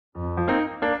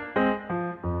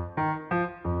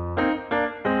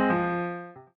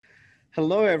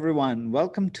Hello, everyone.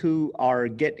 Welcome to our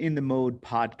Get in the Mode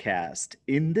podcast.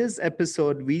 In this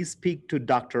episode, we speak to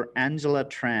Dr. Angela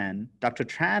Tran. Dr.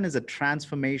 Tran is a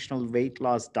transformational weight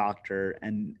loss doctor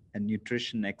and a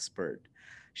nutrition expert.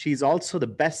 She's also the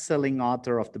best selling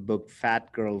author of the book Fat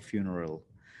Girl Funeral.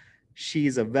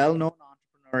 She's a well known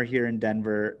entrepreneur here in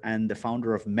Denver and the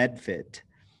founder of MedFit.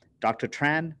 Dr.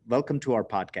 Tran, welcome to our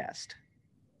podcast.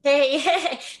 Hey,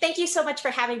 thank you so much for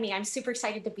having me. I'm super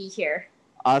excited to be here.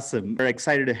 Awesome. We're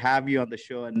excited to have you on the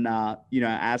show and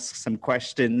ask some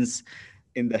questions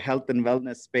in the health and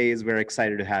wellness space. We're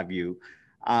excited to have you.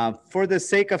 For the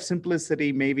sake of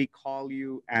simplicity, maybe call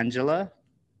you Angela.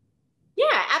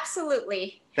 Yeah,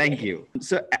 absolutely. Thank you.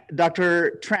 So,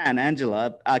 Dr. Tran,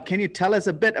 Angela, can you tell us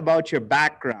a bit about your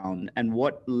background and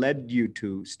what led you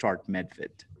to start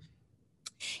MedFit?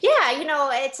 Yeah,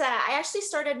 I actually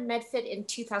started MedFit in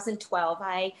 2012.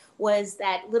 I was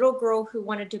that little girl who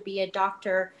wanted to be a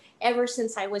doctor ever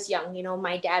since I was young.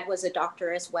 My dad was a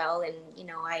doctor as well, and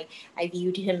I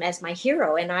viewed him as my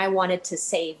hero, and I wanted to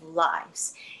save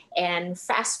lives. And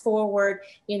fast forward,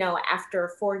 after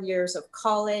 4 years of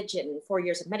college and 4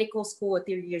 years of medical school with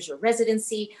 3 years of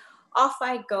residency, off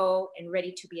I go and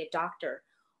ready to be a doctor,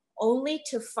 only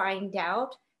to find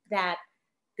out that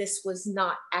this was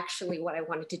not actually what I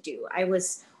wanted to do. I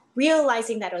was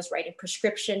realizing that I was writing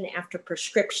prescription after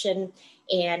prescription,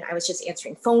 and I was just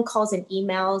answering phone calls and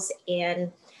emails.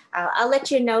 And I'll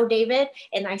let you know, David,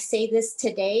 and I say this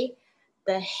today,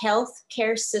 the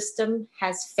healthcare system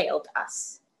has failed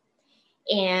us.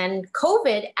 And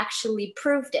COVID actually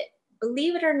proved it,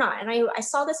 believe it or not. And I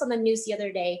saw this on the news the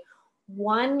other day.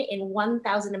 1 in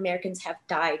 1,000 Americans have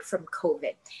died from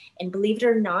COVID. And believe it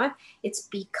or not, it's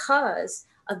because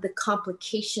of the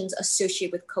complications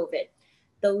associated with COVID.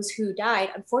 Those who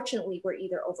died, unfortunately, were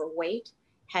either overweight,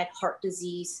 had heart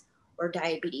disease, or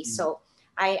diabetes. Mm-hmm. So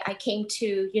I came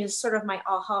to, sort of my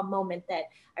aha moment that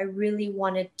I really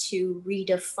wanted to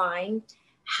redefine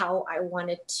how I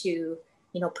wanted to,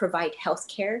 provide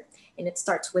healthcare. And it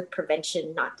starts with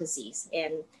prevention, not disease.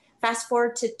 And fast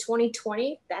forward to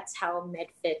 2020, that's how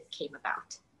MedFit came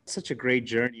about. Such a great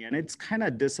journey. And it's kind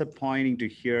of disappointing to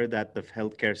hear that the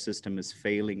healthcare system is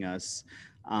failing us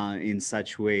in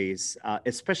such ways,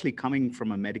 especially coming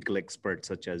from a medical expert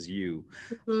such as you.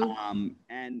 Mm-hmm.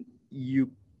 And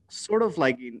you sort of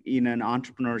like in an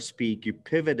entrepreneur speak, you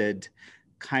pivoted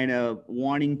kind of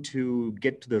wanting to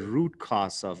get to the root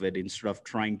cause of it instead of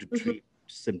trying to treat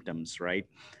symptoms, right?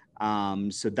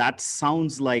 So that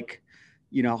sounds like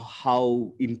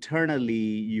how internally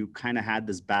you kind of had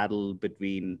this battle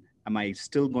between, am I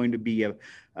still going to be a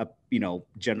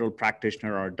general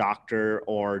practitioner or a doctor,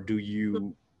 or do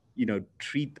you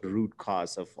treat the root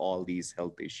cause of all these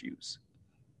health issues?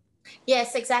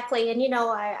 Yes, exactly. And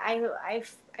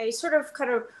I sort of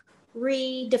kind of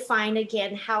redefine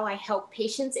again how I help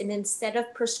patients, and instead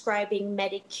of prescribing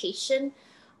medication,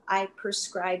 I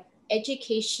prescribe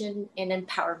education and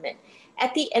empowerment.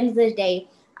 At the end of the day,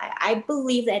 I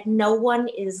believe that no one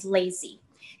is lazy.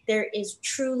 There is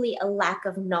truly a lack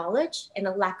of knowledge and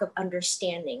a lack of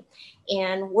understanding.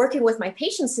 And working with my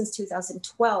patients since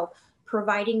 2012,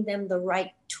 providing them the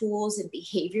right tools and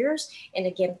behaviors, and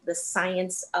again, the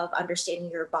science of understanding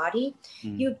your body,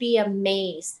 you'd be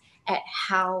amazed at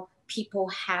how people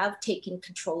have taken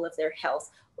control of their health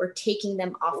or taking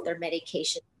them off their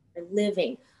medication, or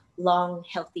living long,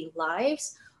 healthy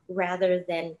lives rather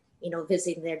than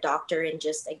visiting their doctor and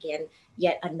just, again,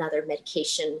 yet another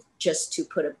medication just to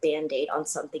put a Band-Aid on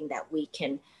something that we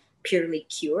can purely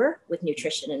cure with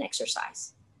nutrition and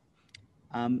exercise.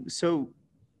 So,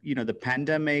 the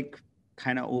pandemic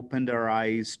kind of opened our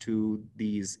eyes to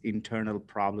these internal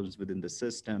problems within the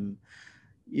system.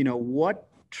 What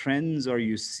trends are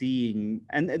you seeing?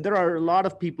 And there are a lot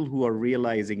of people who are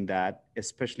realizing that,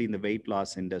 especially in the weight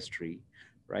loss industry,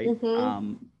 right?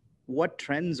 Mm-hmm. What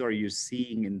trends are you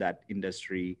seeing in that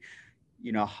industry?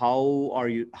 How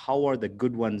are the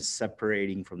good ones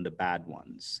separating from the bad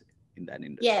ones in that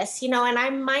industry? Yes, and I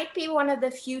might be one of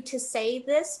the few to say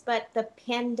this, but the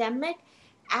pandemic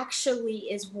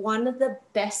actually is one of the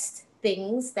best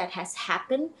things that has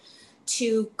happened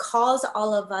to cause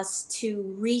all of us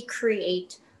to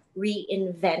recreate,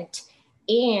 reinvent,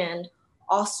 and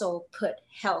also put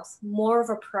health more of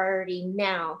a priority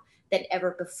now than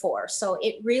ever before. So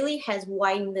it really has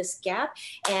widened this gap.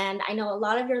 And I know a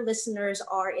lot of your listeners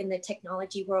are in the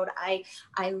technology world. I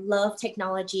love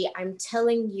technology. I'm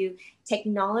telling you,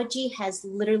 technology has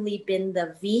literally been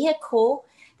the vehicle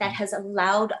that has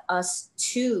allowed us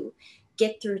to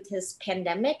get through this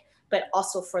pandemic, but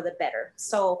also for the better.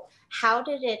 So how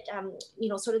did it,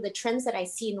 sort of the trends that I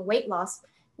see in weight loss,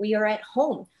 we are at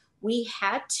home. we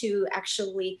had to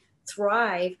actually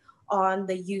thrive on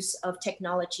the use of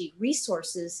technology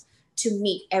resources to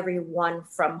meet everyone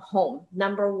from home.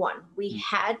 Number one, we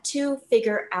had to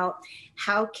figure out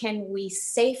how can we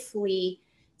safely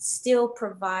still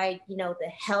provide,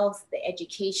 the health, the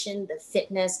education, the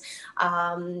fitness,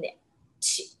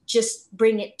 to just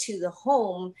bring it to the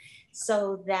home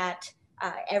so that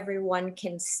everyone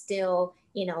can still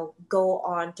go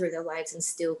on through their lives and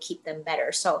still keep them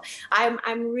better. So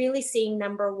I'm really seeing,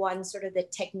 number one, sort of the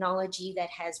technology that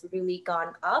has really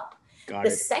gone up. Got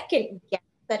The it. second gap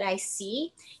that I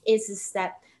see is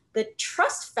that the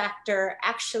trust factor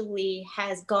actually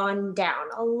has gone down.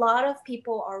 A lot of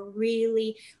people are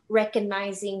really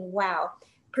recognizing, wow,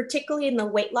 particularly in the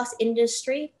weight loss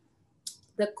industry,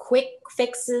 the quick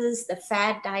fixes, the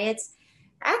fad diets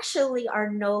actually are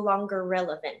no longer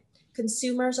relevant.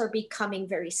 Consumers are becoming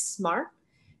very smart.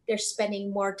 They're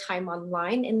spending more time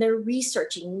online and they're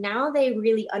researching. Now they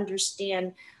really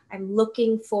understand, I'm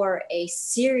looking for a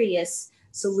serious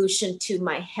solution to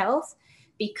my health,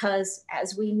 because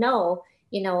as we know,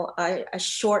 a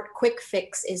short quick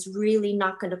fix is really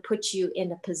not going to put you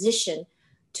in a position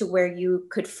to where you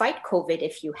could fight COVID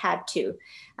if you had to,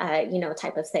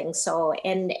 type of thing. So,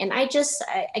 and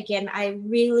again, I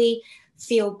really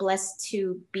feel blessed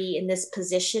to be in this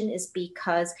position, is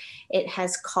because it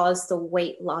has caused the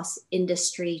weight loss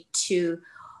industry to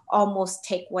almost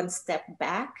take one step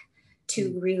back,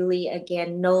 to really,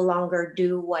 again, no longer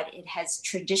do what it has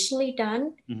traditionally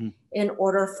done, in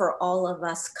order for all of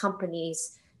us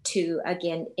companies to,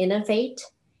 again, innovate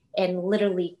and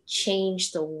literally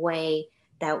change the way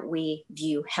that we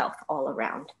view health all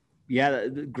around. Yeah,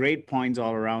 great points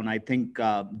all around. I think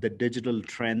the digital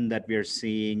trend that we are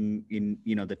seeing in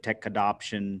the tech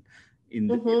adoption in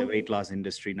the weight loss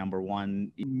industry, number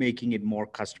one, making it more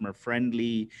customer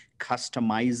friendly,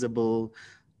 customizable,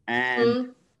 and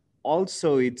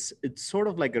also it's sort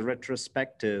of like a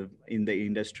retrospective in the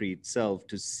industry itself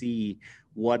to see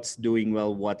what's doing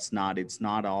well, what's not. It's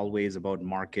not always about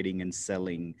marketing and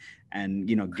selling and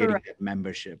getting Correct. that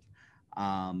membership.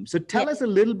 So Yeah. tell us a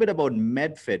little bit about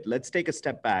MedFit. Let's take a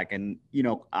step back and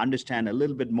understand a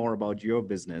little bit more about your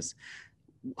business.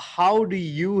 How do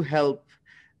you help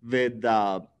with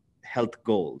health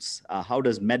goals? How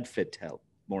does MedFit help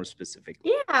more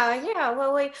specifically? Yeah.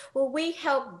 Well, we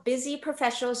help busy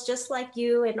professionals just like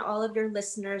you and all of your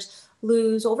listeners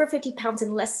lose over 50 pounds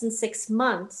in less than 6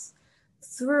 months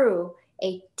through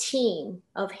a team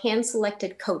of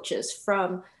hand-selected coaches,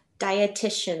 from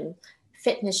dietitian,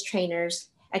 fitness trainers,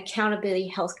 accountability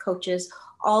health coaches,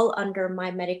 all under my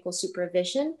medical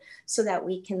supervision, so that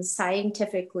we can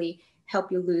scientifically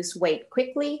help you lose weight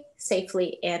quickly,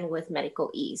 safely, and with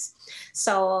medical ease.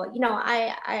 So,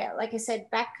 I like I said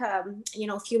back, a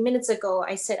few minutes ago,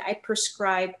 I said I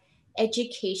prescribe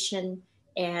education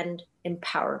and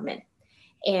empowerment.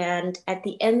 And at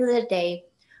the end of the day,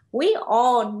 we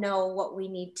all know what we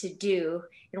need to do,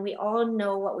 and we all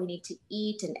know what we need to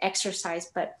eat and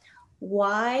exercise. But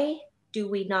why do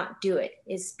we not do it?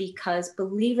 Is because,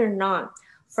 believe it or not,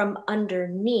 from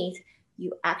underneath,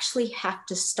 you actually have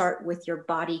to start with your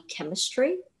body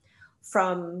chemistry,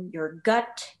 from your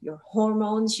gut, your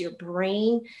hormones, your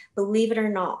brain. Believe it or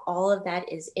not, all of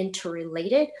that is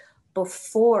interrelated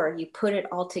before you put it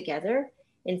all together,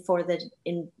 and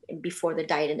before the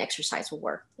diet and exercise will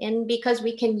work. And because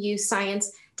we can use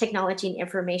science, technology, and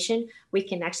information, we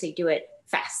can actually do it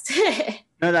fast.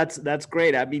 No, that's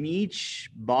great. I mean, each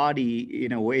body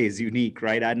in a way is unique,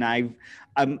 right? And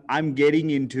I'm getting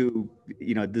into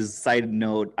this side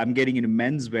note. I'm getting into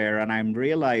menswear, and I'm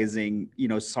realizing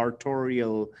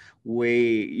sartorial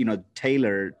way,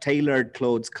 tailored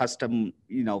clothes, custom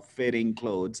fitting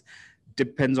clothes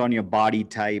depends on your body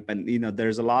type, and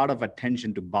there's a lot of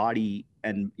attention to body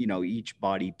and each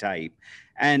body type,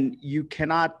 and you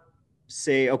cannot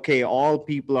say, okay, all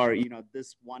people are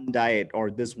this one diet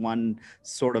or this one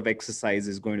sort of exercise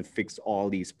is going to fix all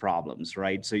these problems,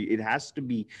 right? So it has to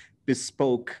be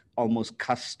bespoke, almost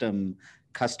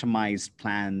customized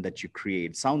plan that you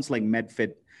create. Sounds like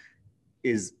MedFit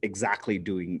is exactly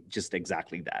doing just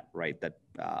exactly that, right? That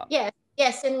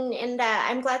Yes, and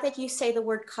I'm glad that you say the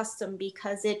word custom,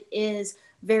 because it is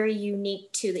very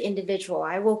unique to the individual.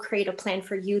 I will create a plan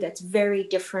for you that's very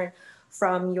different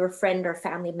from your friend or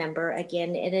family member,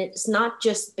 again, and it's not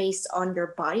just based on your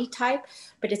body type,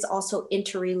 but it's also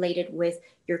interrelated with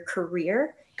your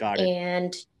career got it.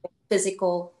 and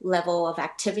physical level of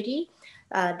activity,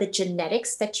 the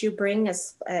genetics that you bring,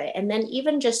 and then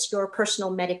even just your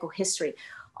personal medical history.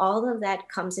 All of that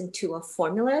comes into a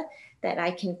formula that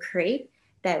I can create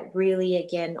that really,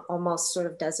 again, almost sort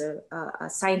of does a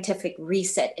scientific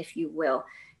reset, if you will,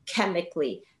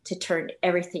 chemically to turn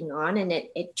everything on. And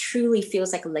it truly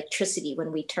feels like electricity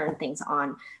when we turn things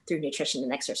on through nutrition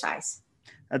and exercise.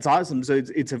 That's awesome. So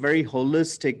it's a very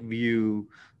holistic view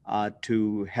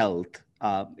to health,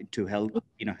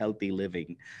 healthy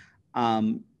living.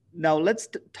 Now let's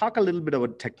talk a little bit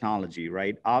about technology,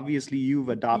 right? Obviously, you've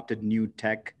adopted new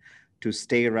tech to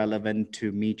stay relevant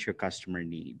to meet your customer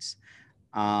needs.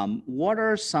 What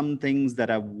are some things that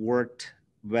have worked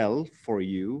well for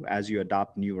you as you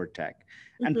adopt newer tech?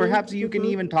 And perhaps you can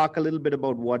even talk a little bit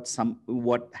about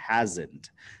what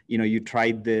hasn't. You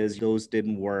tried this, those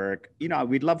didn't work.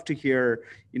 We'd love to hear,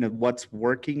 what's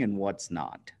working and what's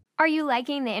not. Are you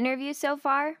liking the interview so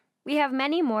far? We have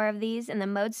many more of these in the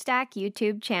ModeStack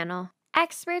YouTube channel.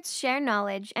 Experts share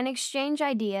knowledge and exchange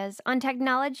ideas on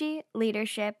technology,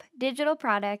 leadership, digital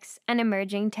products, and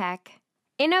emerging tech.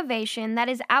 Innovation that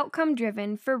is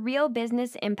outcome-driven for real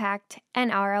business impact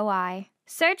and ROI.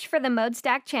 Search for the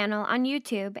ModeStack channel on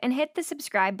YouTube and hit the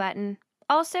subscribe button.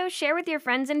 Also, share with your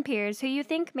friends and peers who you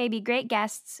think may be great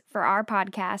guests for our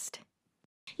podcast.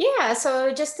 Yeah,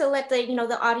 so just to let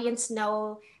the audience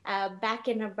know, back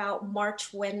in about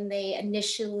March when they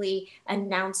initially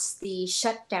announced the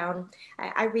shutdown,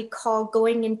 I recall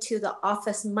going into the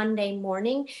office Monday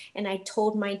morning, and I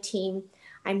told my team,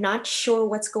 I'm not sure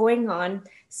what's going on.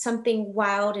 Something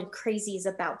wild and crazy is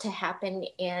about to happen,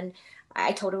 and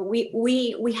I told her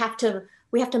we have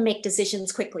to make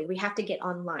decisions quickly. We have to get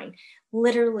online.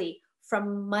 Literally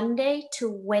from Monday to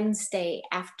Wednesday,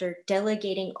 after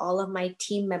delegating all of my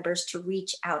team members to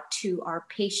reach out to our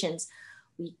patients,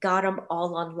 we got them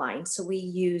all online. So we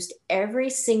used every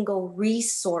single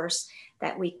resource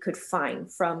that we could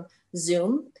find, from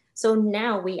Zoom. So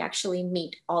now we actually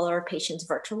meet all our patients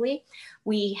virtually.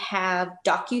 We have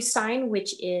DocuSign,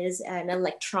 which is an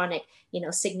electronic,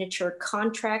 signature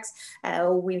contracts.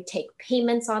 We take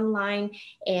payments online,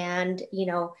 and,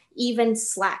 even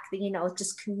Slack,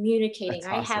 just communicating.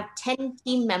 That's awesome. I have 10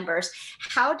 team members.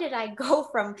 How did I go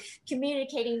from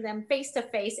communicating them face to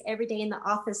face every day in the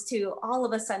office to all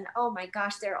of a sudden, oh my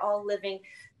gosh, they're all living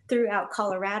throughout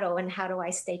Colorado, and how do I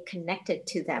stay connected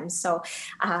to them? So,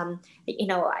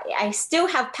 I still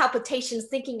have palpitations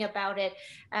thinking about it,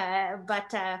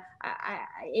 but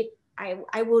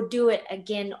I will do it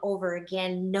again over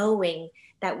again, knowing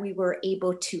that we were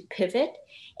able to pivot.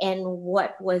 And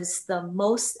what was the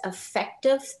most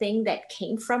effective thing that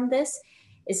came from this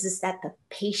is that the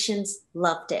patients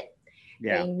loved it.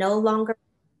 Yeah. They no longer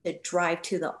had to drive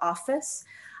to the office.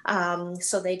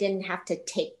 So they didn't have to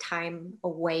take time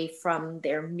away from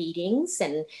their meetings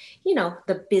and,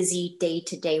 the busy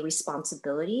day-to-day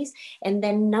responsibilities. And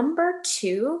then number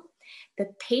two, the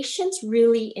patients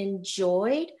really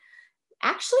enjoyed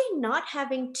actually not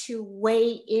having to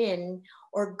weigh in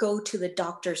or go to the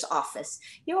doctor's office.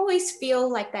 You always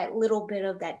feel like that little bit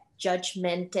of that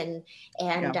judgment, and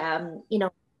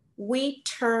we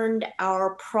turned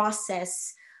our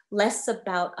process less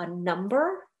about a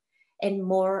number and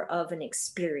more of an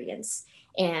experience.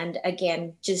 And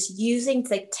again, just using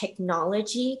the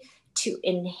technology to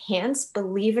enhance,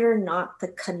 believe it or not, the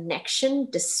connection.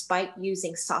 Despite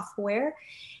using software,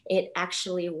 it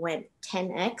actually went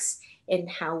 10x in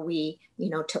how we,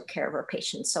 took care of our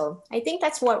patients. So I think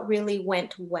that's what really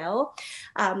went well.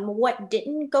 What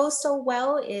didn't go so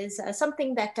well is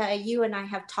something that you and I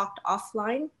have talked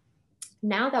offline.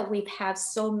 Now that we've had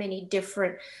so many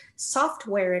different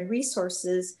software and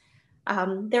resources,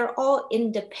 they're all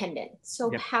independent.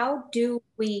 So how do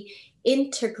we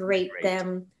integrate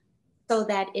them so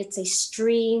that it's a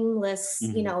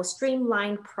streamless,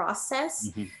 streamlined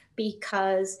process?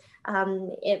 Because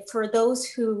for those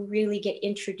who really get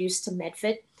introduced to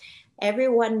MedFit,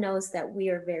 everyone knows that we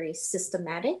are very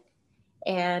systematic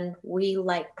and we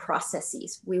like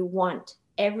processes. We want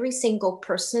every single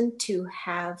person to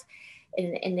have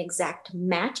an exact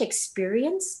match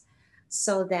experience,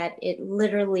 so that it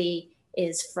literally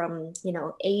is from,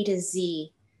 A to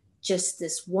Z, just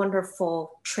this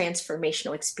wonderful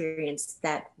transformational experience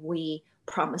that we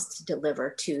promise to deliver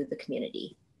to the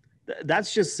community.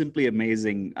 That's just simply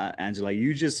amazing, Angela.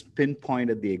 You just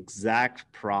pinpointed the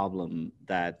exact problem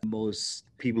that most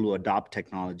people who adopt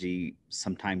technology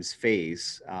sometimes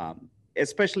face,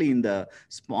 especially in the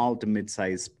small to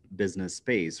mid-sized business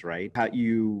space, right? How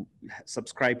you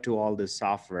subscribe to all this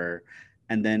software,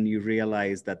 and then you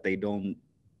realize that they don't,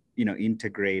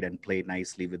 integrate and play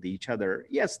nicely with each other.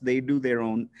 Yes, they do their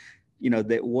own,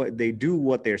 they do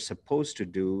what they're supposed to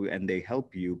do, and they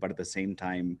help you, but at the same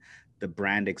time, the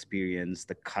brand experience,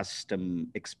 the custom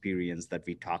experience that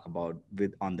we talk about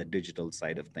with on the digital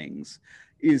side of things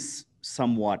is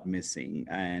somewhat missing.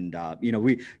 And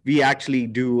we actually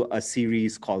do a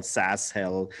series called SaaS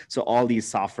Hell. So all these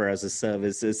software as a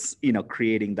service is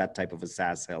creating that type of a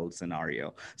SaaS Hell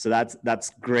scenario. So that's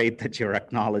great that you're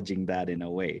acknowledging that in a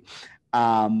way.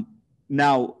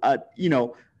 Now,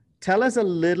 tell us a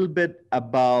little bit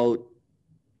about,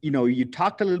 you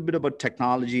talked a little bit about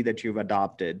technology that you've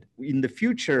adopted. In the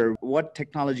future, what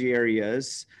technology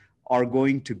areas are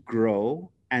going to grow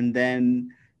and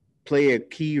then play a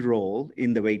key role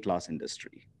in the weight loss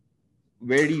industry?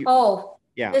 Where do you? Oh,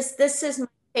 Yeah. This is my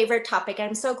favorite topic.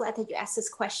 I'm so glad that you asked this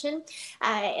question.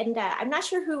 And I'm not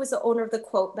sure who was the owner of the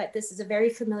quote, but this is a very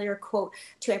familiar quote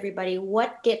to everybody.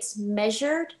 What gets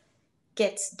measured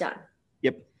gets done.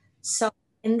 Yep. So,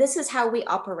 and this is how we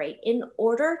operate. In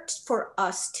order for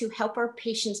us to help our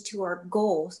patients to our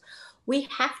goals, we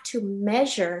have to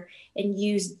measure and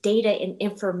use data and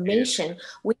information.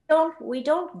 We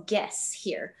don't guess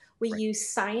here. We use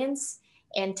science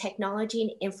and technology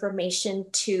and information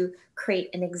to create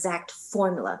an exact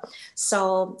formula.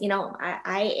 So,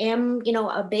 I am,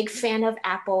 a big fan of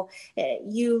Apple.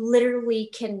 You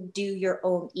literally can do your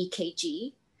own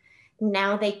EKG.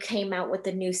 Now they came out with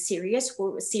a new series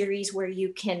where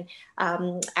you can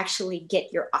actually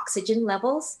get your oxygen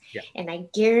levels. Yeah. And I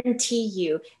guarantee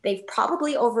you, they've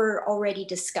probably already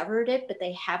discovered it, but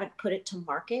they haven't put it to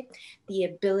market, the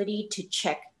ability to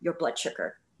check your blood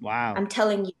sugar. Wow. I'm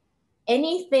telling you,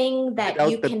 anything that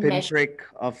without you the can measure. pinprick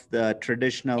of the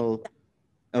traditional.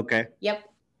 Okay. Yep.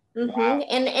 Mm-hmm. Wow.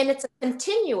 And it's a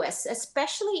continuous,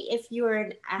 especially if you're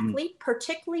an athlete,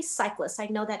 particularly cyclists. I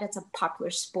know that it's a popular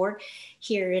sport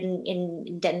here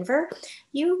in Denver.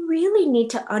 You really need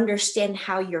to understand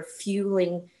how you're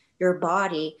fueling your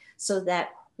body so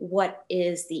that what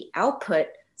is the output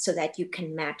so that you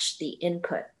can match the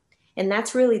input. And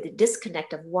that's really the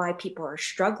disconnect of why people are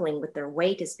struggling with their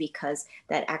weight, is because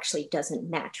that actually doesn't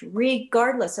match.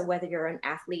 Regardless of whether you're an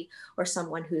athlete or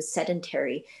someone who's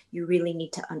sedentary, you really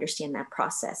need to understand that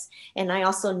process. And I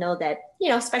also know that,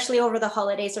 especially over the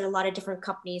holidays, there are a lot of different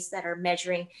companies that are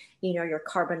measuring, your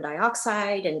carbon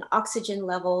dioxide and oxygen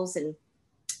levels. And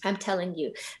I'm telling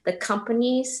you, the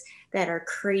companies that are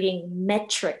creating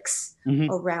metrics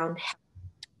around health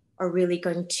are really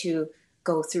going to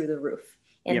go through the roof.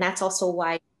 And that's also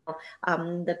why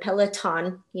the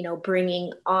Peloton,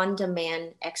 bringing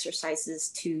on-demand exercises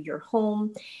to your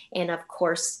home, and of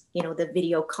course, the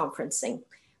video conferencing.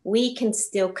 We can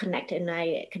still connect, and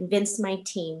I convinced my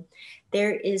team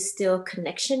there is still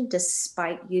connection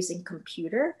despite using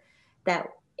computer, that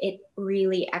it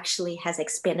really actually has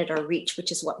expanded our reach,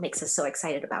 which is what makes us so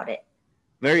excited about it.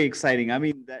 Very exciting. I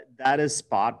mean, that is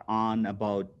spot on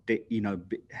about,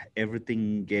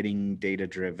 everything getting data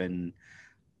driven.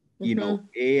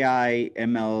 AI,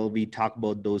 ML, we talk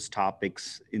about those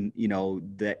topics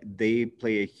that they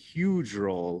play a huge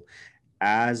role.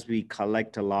 As we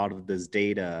collect a lot of this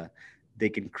data, they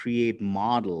can create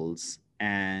models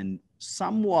and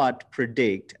somewhat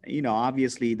predict,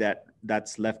 obviously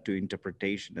that's left to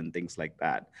interpretation and things like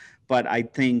that. But I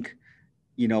think,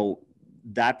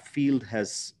 that field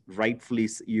has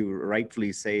you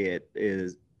rightfully say it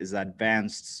is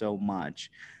advanced so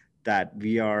much that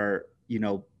we are,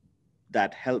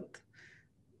 that health,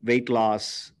 weight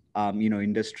loss,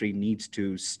 industry needs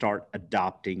to start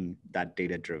adopting that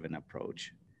data-driven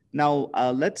approach. Now,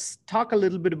 let's talk a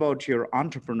little bit about your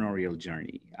entrepreneurial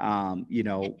journey.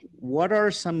 What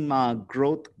are some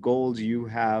growth goals you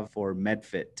have for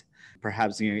MedFit?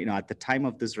 Perhaps, at the time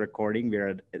of this recording, we're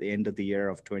at the end of the year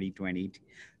of 2020.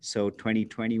 So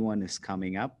 2021 is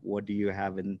coming up. What do you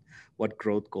have and what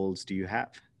growth goals do you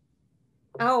have?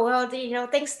 Oh, well,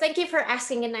 thank you for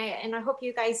asking. And I hope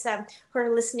you guys who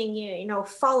are listening,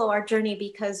 follow our journey,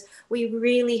 because we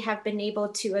really have been able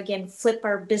to, again, flip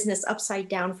our business upside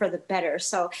down for the better.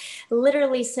 So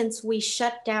literally, since we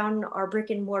shut down our brick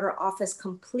and mortar office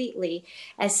completely,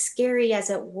 as scary as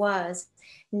it was,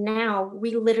 now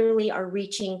we literally are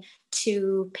reaching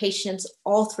to patients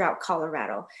all throughout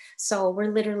Colorado. So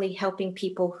we're literally helping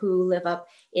people who live up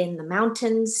in the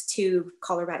mountains to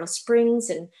Colorado Springs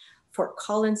and Fort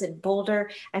Collins and Boulder.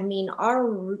 I mean,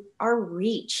 our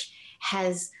reach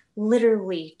has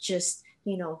literally just,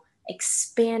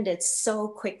 expanded so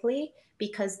quickly,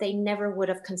 because they never would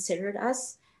have considered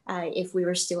us if we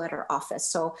were still at our office.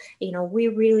 So, we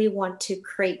really want to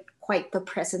create quite the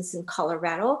presence in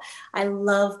Colorado. I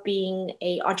love being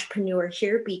an entrepreneur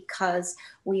here because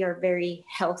we are very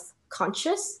health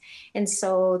conscious. And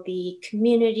so the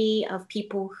community of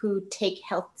people who take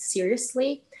health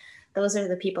seriously, those are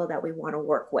the people that we want to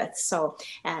work with. So,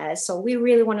 so we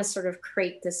really want to sort of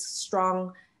create this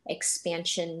strong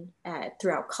expansion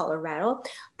throughout Colorado.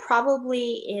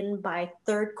 Probably by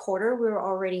third quarter, we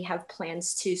already have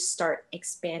plans to start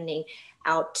expanding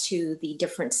out to the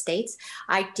different states.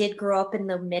 I did grow up in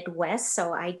the Midwest,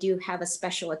 so I do have a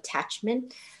special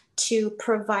attachment to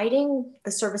providing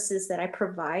the services that I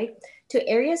provide to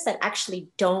areas that actually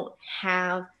don't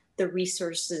have the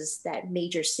resources that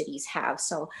major cities have.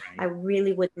 So I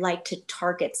really would like to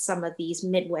target some of these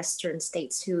Midwestern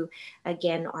states who,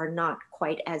 again, are not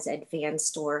quite as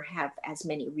advanced or have as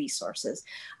many resources.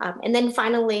 And then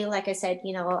finally, like I said,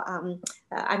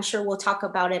 I'm sure we'll talk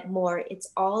about it more. It's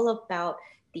all about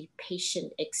the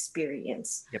patient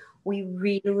experience. Yep. We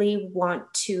really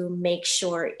want to make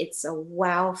sure it's a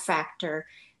wow factor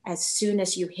as soon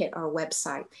as you hit our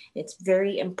website. It's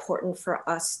very important for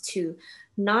us to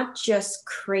not just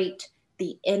create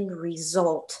the end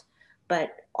result,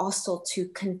 but also to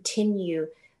continue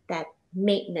that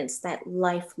maintenance, that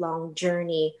lifelong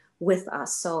journey with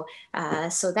us. So,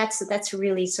 so that's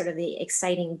really sort of the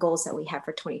exciting goals that we have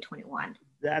for 2021.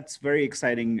 That's very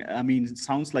exciting. I mean, it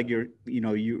sounds like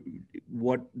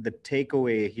what the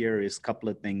takeaway here is a couple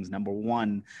of things. Number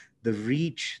one, the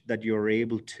reach that you're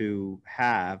able to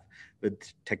have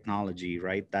with technology,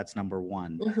 right? That's number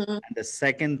one. Mm-hmm. And the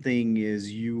second thing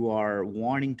is you are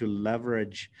wanting to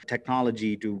leverage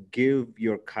technology to give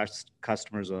your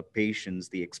customers or patients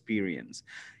the experience.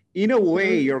 In a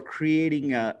way, Mm-hmm. you're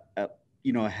creating a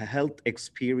health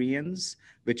experience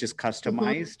which is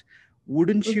customized.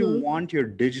 Wouldn't you Mm-hmm. want your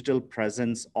digital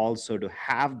presence also to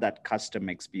have that custom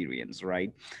experience,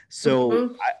 right? So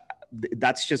Mm-hmm.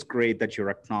 that's just great that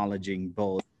you're acknowledging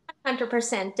both.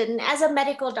 100%. And as a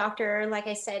medical doctor, like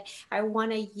I said, I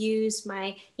want to use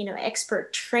my,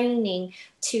 expert training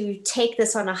to take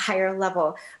this on a higher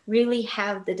level, really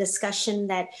have the discussion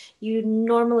that you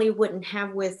normally wouldn't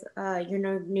have with your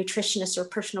nutritionist or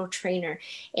personal trainer,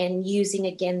 and using,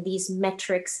 again, these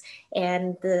metrics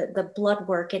and the blood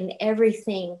work and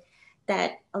everything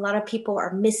that a lot of people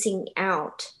are missing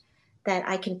out, that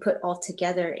I can put all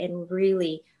together and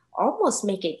really almost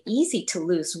make it easy to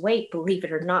lose weight, believe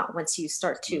it or not, once you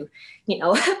start to,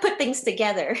 put things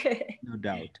together. No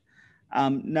doubt.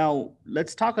 Now,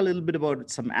 let's talk a little bit about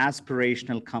some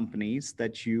aspirational companies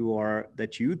that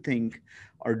you think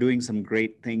are doing some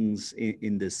great things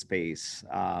in this space.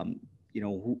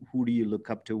 Who do you look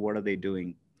up to? What are they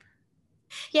doing?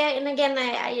 Yeah, and again,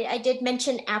 I did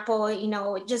mention Apple,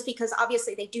 just because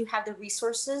obviously they do have the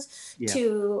resources. Yeah.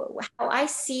 To how I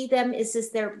see them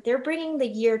is they're bringing the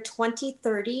year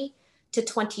 2030 to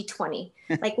 2020.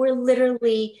 Like, we're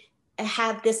literally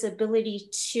have this ability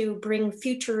to bring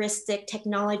futuristic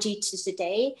technology to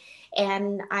today,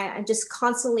 and I'm just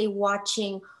constantly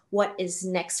watching what is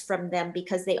next from them,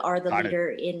 because they are the Got it. leader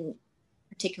in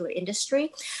particular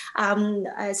industry.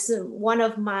 So one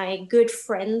of my good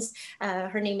friends,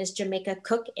 her name is Jamaica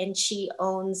Cook, and she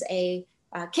owns a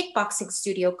kickboxing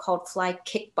studio called Fly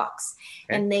Kickbox.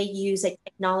 Okay. And they use a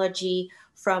technology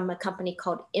from a company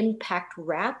called Impact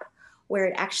Wrap, where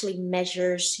it actually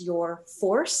measures your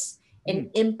force and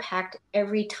impact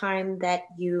every time that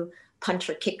you punch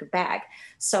or kick a bag.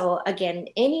 So again,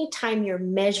 anytime you're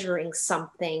measuring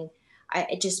something,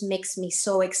 it just makes me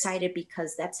so excited,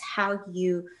 because that's how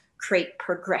you create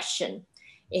progression,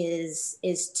 is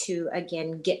to,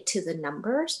 again, get to the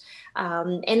numbers.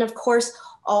 And of course,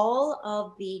 all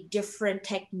of the different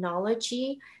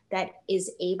technology that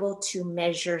is able to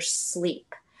measure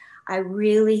sleep. I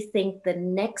really think the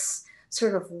next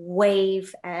sort of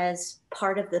wave as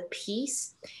part of the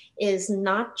piece is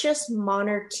not just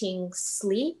monitoring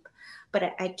sleep,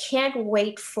 but I can't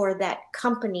wait for that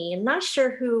company. I'm not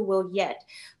sure who will yet,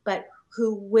 but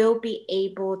who will be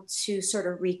able to sort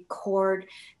of record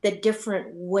the different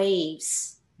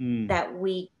waves that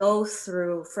we go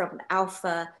through, from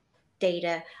alpha,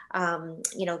 data,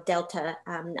 delta.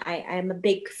 I'm a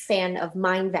big fan of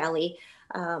Mindvalley,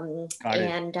 and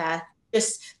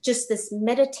just this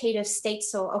meditative state.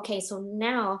 So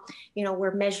now,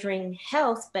 we're measuring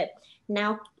health, but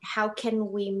now how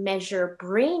can we measure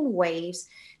brain waves?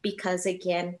 Because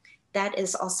again, that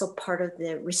is also part of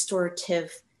the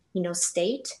restorative,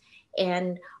 state,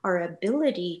 and our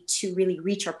ability to really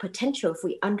reach our potential if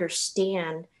we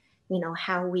understand,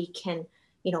 how we can,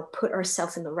 put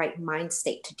ourselves in the right mind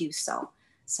state to do so.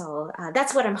 So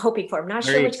that's what I'm hoping for. I'm not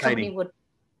Very sure which exciting. company would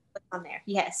put on there.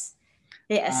 Yes.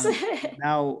 Yes.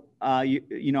 Now,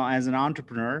 as an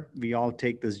entrepreneur, we all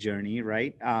take this journey,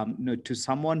 right? To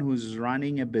someone who's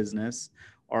running a business,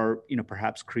 or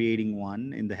perhaps creating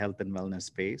one in the health and wellness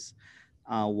space,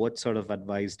 what sort of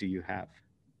advice do you have?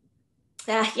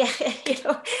 Yeah,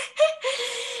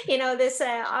 you know, this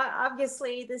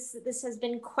obviously this has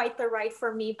been quite the ride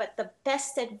for me. But the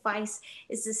best advice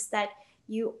is that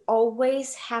you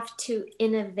always have to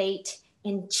innovate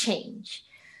and change.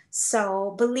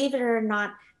 So believe it or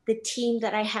not, the team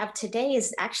that I have today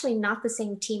is actually not the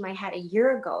same team I had a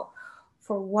year ago.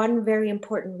 For one very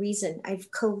important reason, I've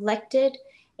collected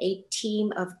a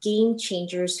team of game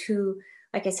changers who,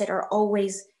 like I said, are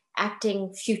always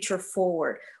acting future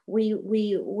forward. We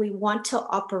want to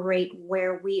operate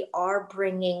where we are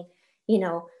bringing, you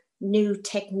know, new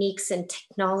techniques and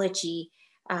technology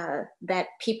that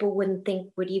people wouldn't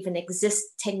think would even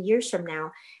exist 10 years from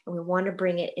now, and we want to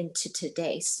bring it into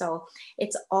today. So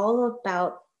it's all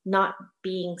about not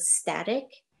being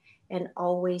static and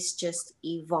always just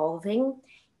evolving,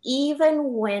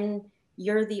 even when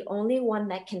you're the only one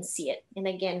that can see it. And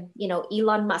again,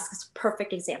 Elon Musk is a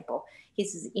perfect example.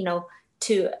 He's,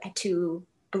 to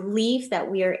believe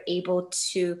that we are able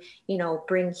to,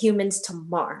 bring humans to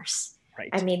Mars. Right.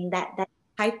 I mean, that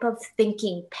type of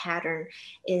thinking pattern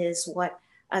is what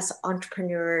us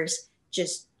entrepreneurs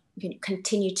just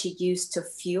continue to use to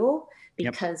fuel,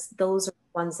 because those are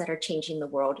the ones that are changing the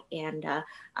world. And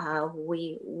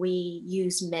we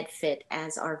use MedFit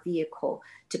as our vehicle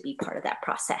to be part of that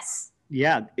process.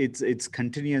 Yeah, it's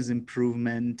continuous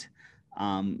improvement,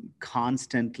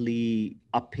 constantly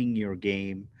upping your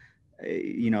game.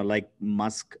 Like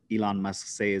Elon Musk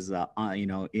says,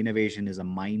 innovation is a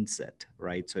mindset,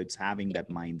 right? So it's having that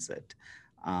mindset.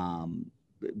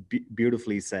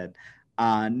 Beautifully said.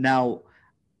 Now,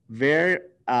 where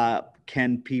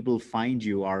can people find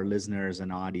you, our listeners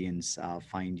and audience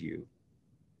find you?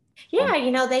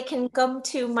 Yeah, they can come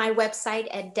to my website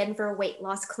at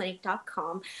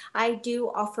denverweightlossclinic.com. I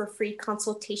do offer free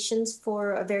consultations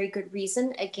for a very good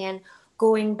reason. Again,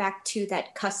 going back to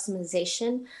that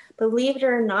customization, believe it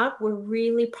or not, we're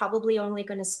really probably only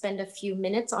going to spend a few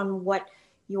minutes on what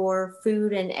your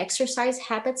food and exercise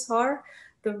habits are.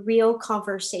 The real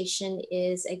conversation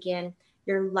is, again,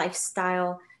 your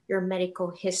lifestyle, your medical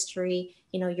history,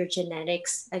 your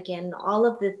genetics, again, all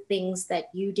of the things that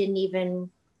you didn't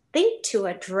even think to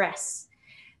address,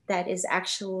 that is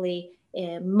actually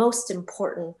most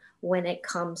important when it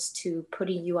comes to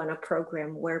putting you on a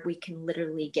program where we can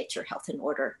literally get your health in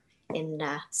order in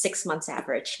 6 months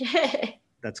average.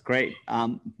 That's great.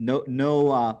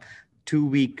 No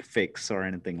 2-week fix or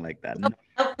anything like that. Nope.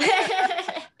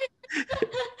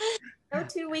 No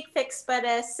 2-week fix, but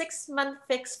a 6-month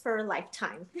fix for a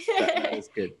lifetime. That is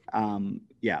good.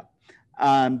 Yeah.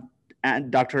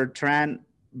 And Dr. Tran,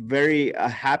 very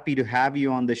happy to have you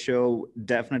on the show.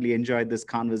 Definitely enjoyed this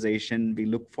conversation. We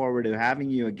look forward to having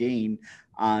you again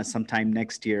sometime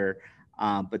next year.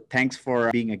 But thanks for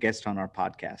being a guest on our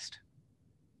podcast.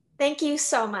 Thank you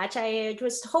so much. I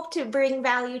just hope to bring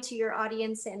value to your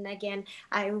audience. And again,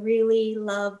 I really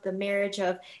love the marriage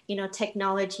of,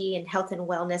 technology and health and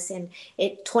wellness. And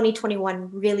 2021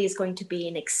 really is going to be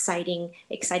an exciting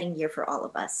year for all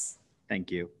of us.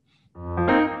 Thank you.